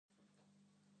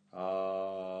ど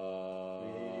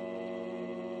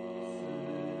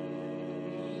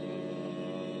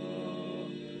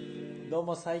う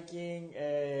も最近、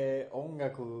音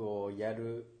楽をや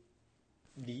る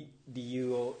理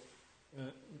由を、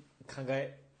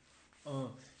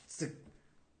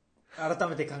改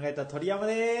めて考えた鳥山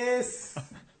です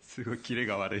すごいキレ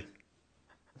が悪い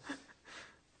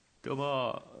どう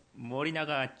も森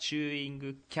永チューイン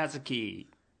グキャズキ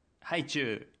ハイチ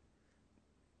ュー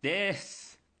で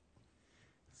す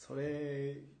そ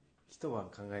れ一晩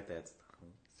考えたやつ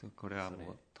だ。これはも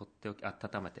うとっておき温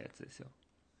めたやつですよ。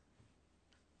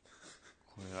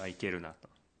これはいけるなと。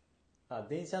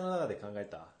電車の中で考え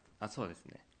た。そうです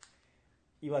ね。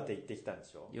岩手行ってきたんで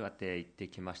しょ。岩手行って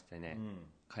きましてね、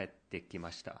帰ってき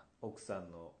ました。奥さ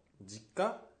んの実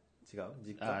家？違う？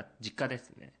実家？実家で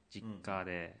すね。実家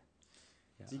で、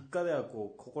実家では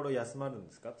こう心休まるん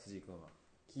ですか、辻君は。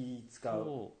気使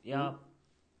う？いや、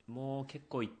もう結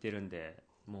構行ってるんで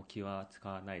もう気は使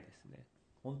わないですね。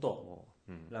本当？も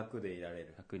う、楽でいられ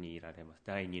る。楽にいられます。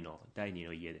第二の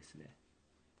家ですね。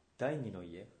第二の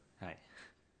家？はい。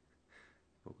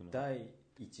僕の第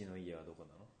一の家はどこ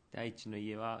なの？第一の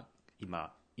家は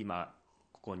今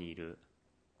ここにいる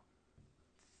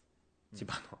千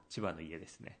葉の家で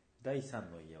すね。第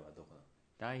三の家はどこなの？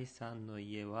第三の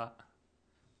家は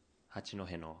八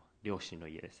戸の両親の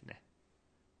家ですね。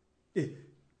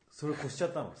それ越しちゃ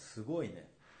ったの？すごいね。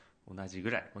同じぐ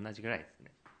らいです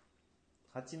ね。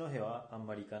八戸はあん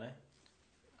まり行かない？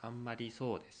あんまり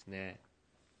そうですね、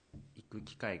行く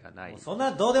機会がない。そん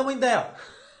などうでもいいんだよ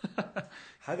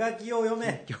はがきを読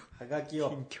め。はがきを。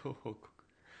近況報告。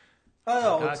ち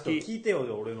ょっと聞いてよ。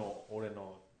俺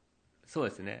のそう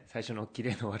ですね、最初のキ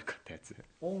レの悪かったやつ。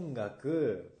音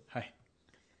楽。はい。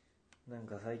なん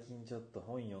か最近ちょっと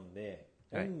本読んで、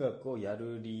はい、音楽をや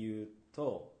る理由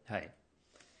と、はい、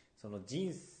その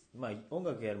音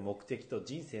楽やる目的と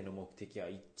人生の目的は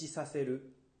一致させ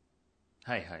る。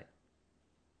はいはい。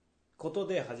こと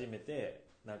で初めて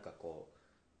なんかこ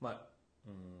う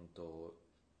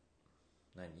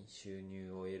収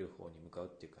入を得る方に向かう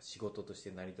っていうか、仕事とし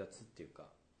て成り立つっていうか、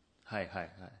はいはいはい、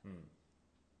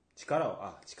力を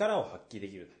発揮で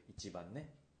きる、一番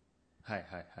ね。はいはい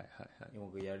はいはいはい。音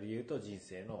楽やる理由と人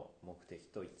生の目的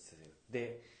と一致させる。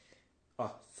で、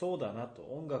そうだなと。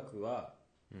音楽は、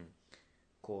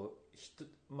こ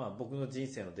う僕の人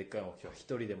生のでっかい目標は一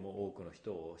人でも多くの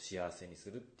人を幸せにす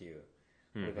るっていう。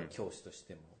俺が教師とし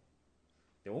ても、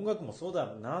で音楽もそうだ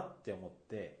なって思っ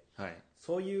て、はい、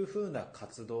そういう風な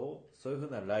活動、そういう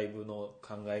風なライブの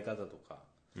考え方とか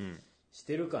し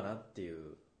てるかなってい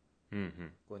う、こ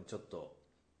こにちょっと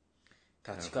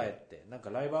立ち返って、なんか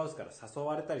ライブハウスから誘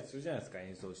われたりするじゃないですか、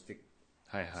演奏してし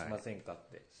ませんかっ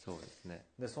て。そうですね。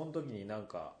でその時にな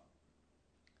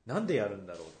んでやるん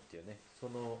だろうっていうね。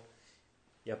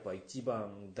やっぱ一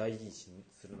番大事に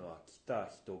するのは来た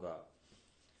人が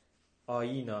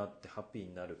いいなってハッピー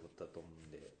になることだと思うん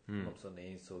で、その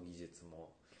演奏技術も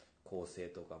構成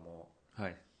とかも、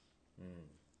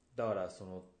だから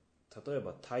例え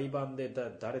ば対バンで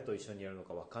誰と一緒にやるの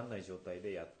か分かんない状態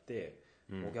でやって、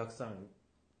お客さん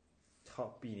ハッ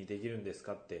ピーにできるんです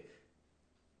かって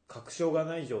確証が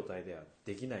ない状態では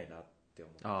できないなって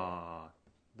思って、だか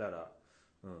ら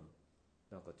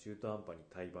なんか中途半端に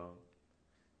対バン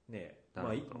ね、も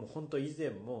う本当以前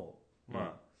も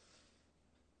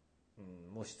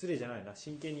もう失礼じゃないな、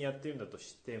真剣にやってるんだと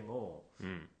しても、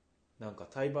なんか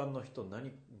対バンの人な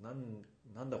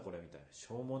んだこれみたいな、し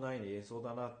ょうもない演奏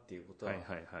だなっていうことは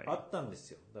あったんで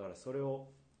すよ。だからそれを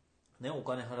ね、お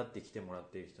金払って来てもらっ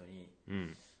ている人に、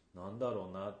なんだろ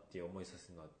うなっていう思いさ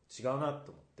せるのは違うな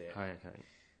と思って、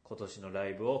今年のラ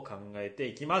イブを考えて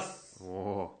いきます。お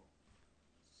お、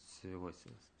すごいです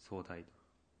ね。壮大だ。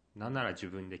なんなら自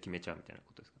分で決めちゃうみたいな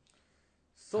ことですか。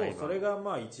そう、それが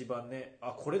一番ね、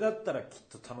これだったらきっ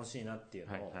と楽しいなっていう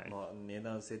のを、値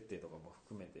段設定とかも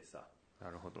含めてさ、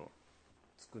なるほど、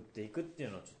作っていくってい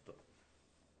うのをちょっと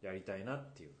やりたいなっ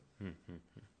ていう。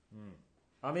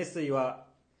アメスイは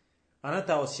あな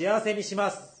たを幸せにしま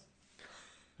す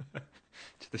ちょ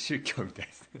っと宗教みたい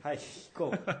ですね。はい、聞こ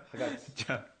う。はがき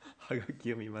じゃあはがき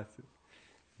読みます。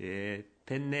ペ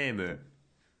ンネーム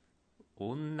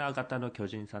女型の巨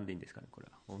人さんでいいんですかね。これ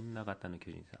は女型の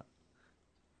巨人さん。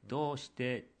どうし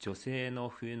て女性の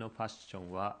冬のファッショ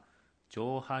ンは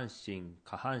上半身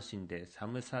下半身で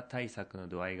寒さ対策の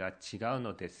度合いが違う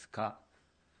のですか、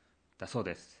だそう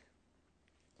です。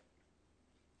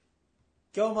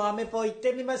今日もアメポ行っ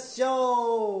てみまし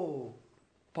ょう。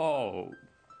ポー。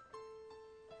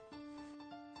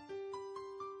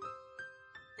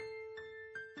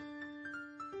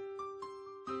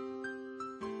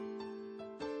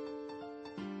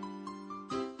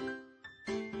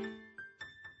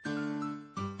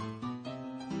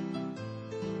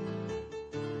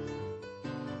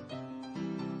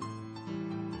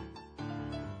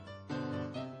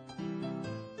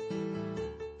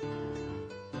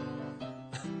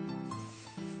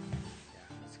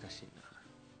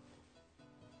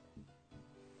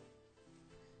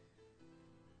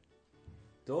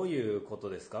どういうこと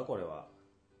ですかこれは。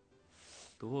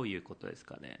どういうことです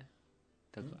かね。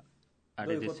だからあ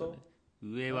どういうことれですよね。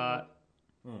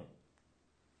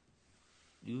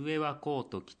上はコー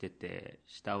ト着てて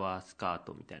下はスカー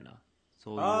トみたいな、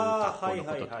そういう格好のこ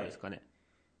とってことですかね。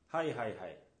はいはいは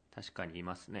い。確かにい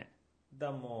ますね。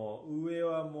もう上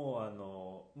は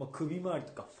もうもう首周り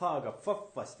とかファーがファッ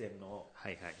ファしてんの、は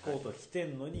いはいはい。コート着て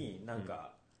んのになん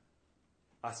か、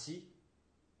足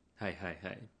はいはい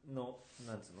はい。の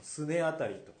なんつうのすねあた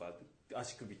りとか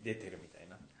足首出てるみたい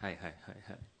な。はいはいはい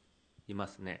はい。いま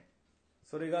すね。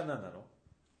それが何なの？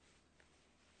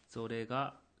それ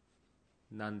が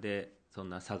なんでそん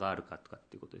な差があるかとかっ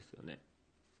ていうことですよね。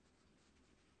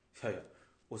いやいや、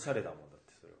おしゃれだもんだっ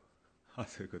てそれは。あ、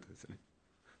そういうことですね。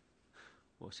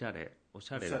おしゃれ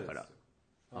だから。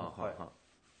は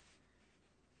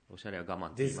い。おしゃれは我慢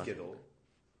って言いますもんね。ですけど、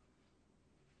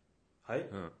はい、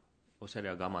おしゃれ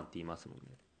は我慢って言いますもんね。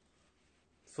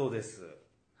そうです。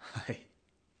はい。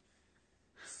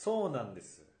そうなんで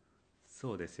す。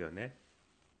そうですよね。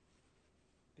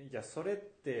いや、それっ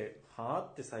てはあ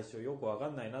って最初よく分か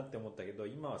んないなって思ったけど、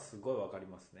今はすごい分かり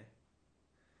ますね。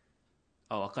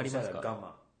あ、分かりますか？おしゃれは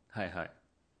我慢。はいはい。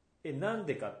なん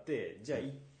でかって、じゃあ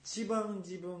一番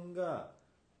自分が、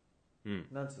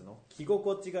なんつうの着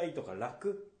心地がいいとか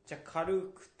楽、じゃあ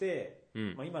軽くて、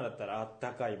今だったらあっ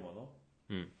たかいも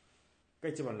のが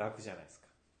一番楽じゃないですか。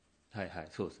はいはい、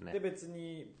そうですね。で別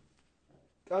に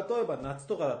例えば夏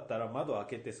とかだったら窓開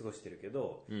けて過ごしてるけ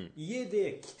ど、家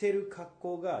で着てる格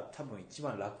好が多分一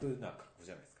番楽な格好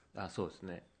じゃないですか。あ、そうです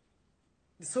ね。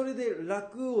それで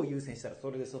楽を優先したら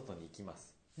それで外に行きま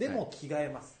す。でも着替え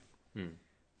ます、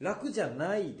楽じゃ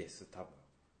ないです多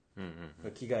分、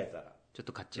着替えたらちょっ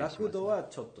とカッチリしますね。楽度は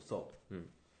ちょっとそう、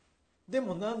で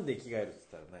もなんで着替えるって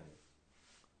言ったら何？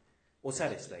おしゃ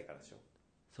れしたいからでしょ。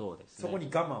そうですね。そこに我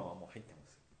慢はもう入ってま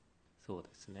す。そうで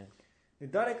すね。で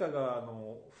誰かが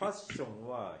ファッション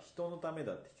は人のため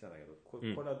だって言ってたんだけど、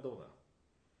これはどうなの？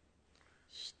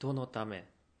人のため、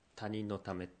他人の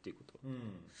ためっていうこ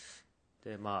と。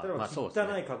でまあそうです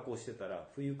ね。汚い格好してたら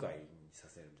不愉快にさ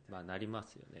せるみたいな。なりま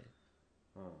すよね。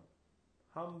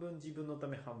半分自分のた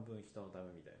め半分人のため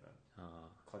みたいな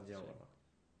感じなのか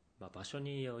な。場所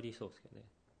によりそうですけどね。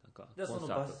なんかじゃあその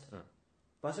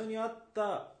場所に合っ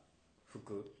た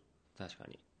服。確か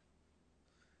に。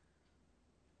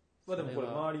でもこれ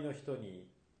周りの人に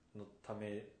のた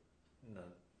め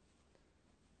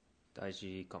大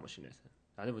事かもしれないですね。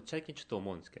でも最近ちょっと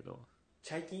思うんですけど。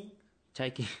最近ちょ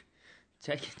っ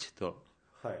と、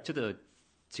ちょっと違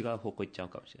う方向行っちゃう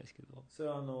かもしれないですけど。それ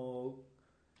は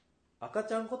赤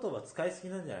ちゃん言葉使いすぎ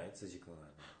なんじゃない？辻君は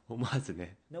思わず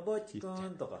ね、のぼっちく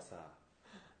んとかさ、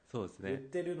そうですね、言っ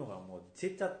てるのがもう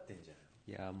出ちゃってんじゃな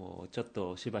い？いやもうちょっ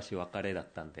としばし別れだ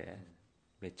ったんで、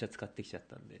めっちゃ使ってきちゃっ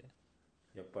たんで、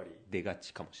やっぱり出が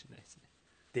ちかもしれないですね。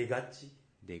出がち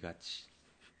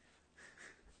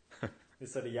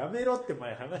それやめろって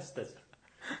前話したじゃん。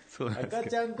そうなんです。赤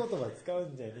ちゃん言葉使う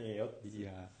んじゃねえよって。い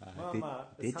や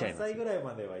まあ3歳ぐらい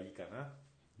まではいいかな。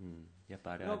やっ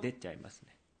ぱあれは出ちゃいます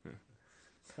ね。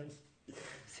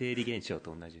生理現象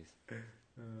と同じです。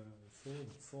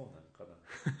そうなのか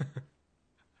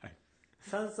な。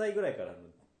3歳ぐらいからの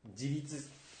自立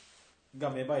が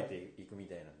芽生えていくみ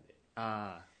たいなんで、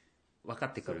分か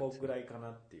ってくるんですね。そこぐらいか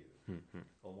なっていう、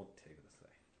思っててくださ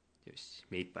い。よし、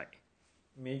目いっぱい、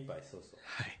そう。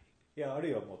いや、ある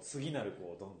いはもう次なる子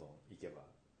をどんどんいけば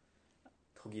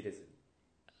途切れずに。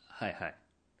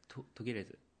途切れ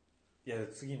ず、いや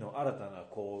次の新たな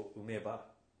子を産め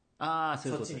ば、そ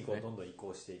ういうことですね。そっちにこうどんどん移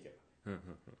行していけば。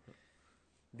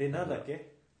でなんだっけ？い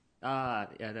や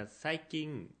だ最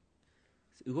近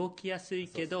動きやすい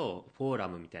けどフォーラ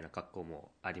ムみたいな格好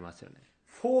もありますよね。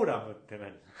フォーラムって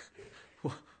何？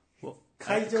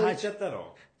会場行っちゃった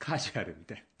の？カジュアルみ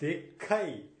たいな。でっか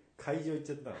い会場行っ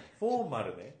ちゃったの？フォーマ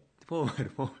ルね。フォーマ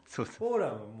ル、そう。フォー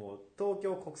ラムもう東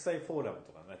京国際フォーラム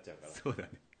とかになっちゃうから。そうだね。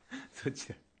そっち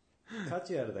だ。カ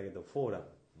ジュアルだけどフォーラム。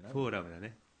フォーラムだ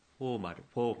ね。フォーマル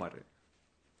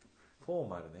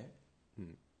ね。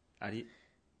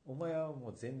お前はも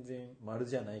う全然丸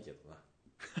じゃないけどな。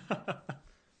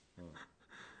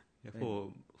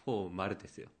フォーマルで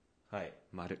すよ。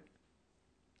丸。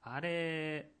あ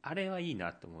れはいい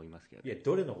なと思いますけど、いや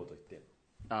どれのこと言ってん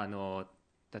の？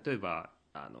例えば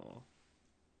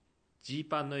ジー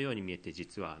パンのように見えて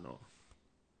実は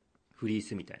フリー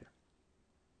スみたいな、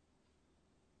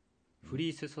フ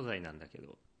リース素材なんだけ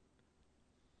ど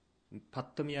パッ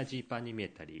と見はジーパンに見え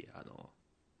たり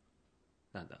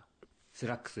ス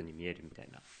ラックスに見えるみたい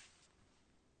な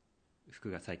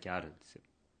服が最近あるんですよ。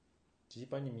ジー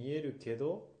パンに見えるけ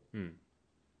ど、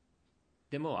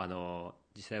でも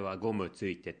実際はゴムつ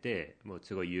いててもう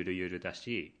すごいゆるゆるだ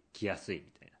し着やすい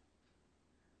みたい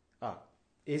な。あ、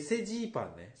エセジーパ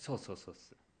ンね。そうそうそう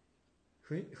そう。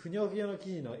ふにょふにょの生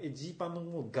地のジーパンの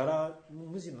もう柄、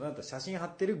むしろなんか写真貼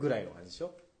ってるぐらいの感じでし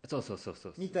ょ。そうそうそうそ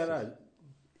う。見たら、あれ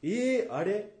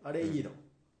いいの、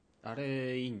あ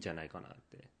れいいんじゃないかなっ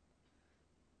て。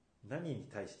何に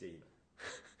対していいの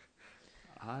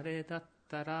あれだっ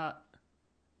たら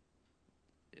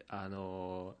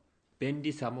便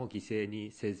利さも犠牲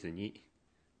にせずに、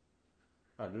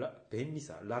便利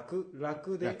さ、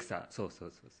楽で、楽さ、そうそ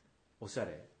うそうそおしゃ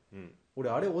れ。う。うん。俺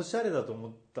あれおしゃれだと思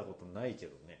ったことないけ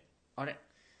どね。あれ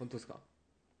本当ですか？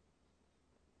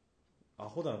ア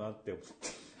ホだなって思って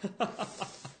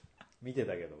見て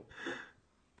たけど。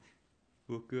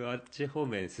僕あっち方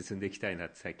面進んでいきたいなっ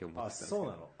て最近思ってたんですけど。そう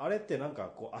なの。あれってなん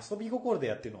かこう遊び心で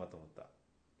やってるのかと思った。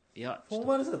いや、フォー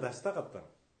マルさ出したかったの。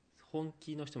本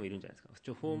気の人もいるんじゃないです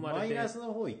か。フォーマルでマイナス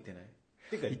の方行ってない。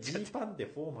てかジーパンって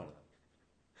フォーマルな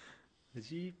の。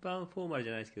ジーパンフォーマルじ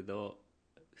ゃないですけど、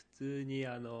普通に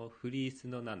フリース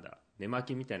の寝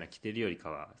巻きみたいな着てるよりか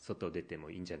は外出ても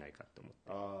いいんじゃないかと思って。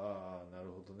ああ、なる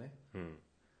ほどね。うん。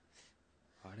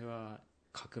あれは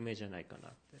革命じゃないかな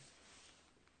って。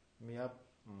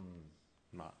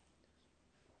まあ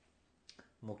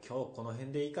もう今日この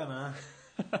辺でいいかな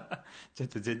ちょっ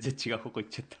と全然違う方向行っ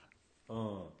ちゃった。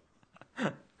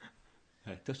は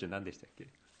い、どうして何でしたっけ？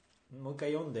もう一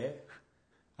回読んで。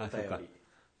そうか。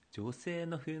女性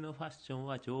の冬のファッション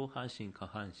は上半身下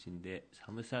半身で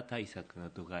寒さ対策の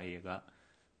度合いが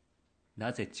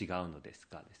なぜ違うのです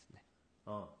かですね。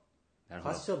なるほ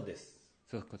ど。ファッションです。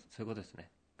そういうことですね。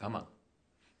我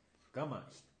慢、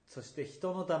そして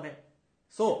人のため。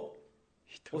そ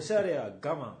うおしゃれは我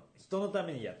慢、人のた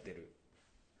めにやってる。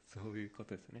そういうこ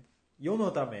とですね。世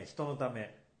のため、人のた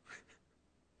め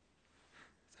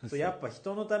そうやっぱ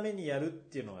人のためにやるっ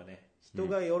ていうのがね、人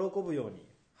が喜ぶように、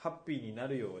ハッピーにな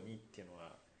るようにっていうの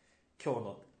が今日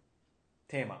の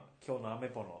テーマ、今日のアメ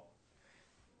ポの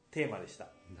テーマでした。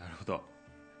なるほど。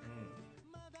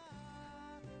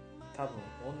多分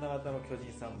女型の巨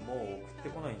人さんもう送って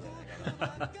こないんじゃない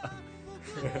かな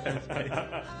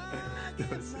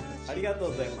ありがとう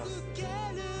ございます。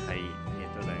はい、ありが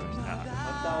とうございました。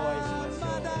ま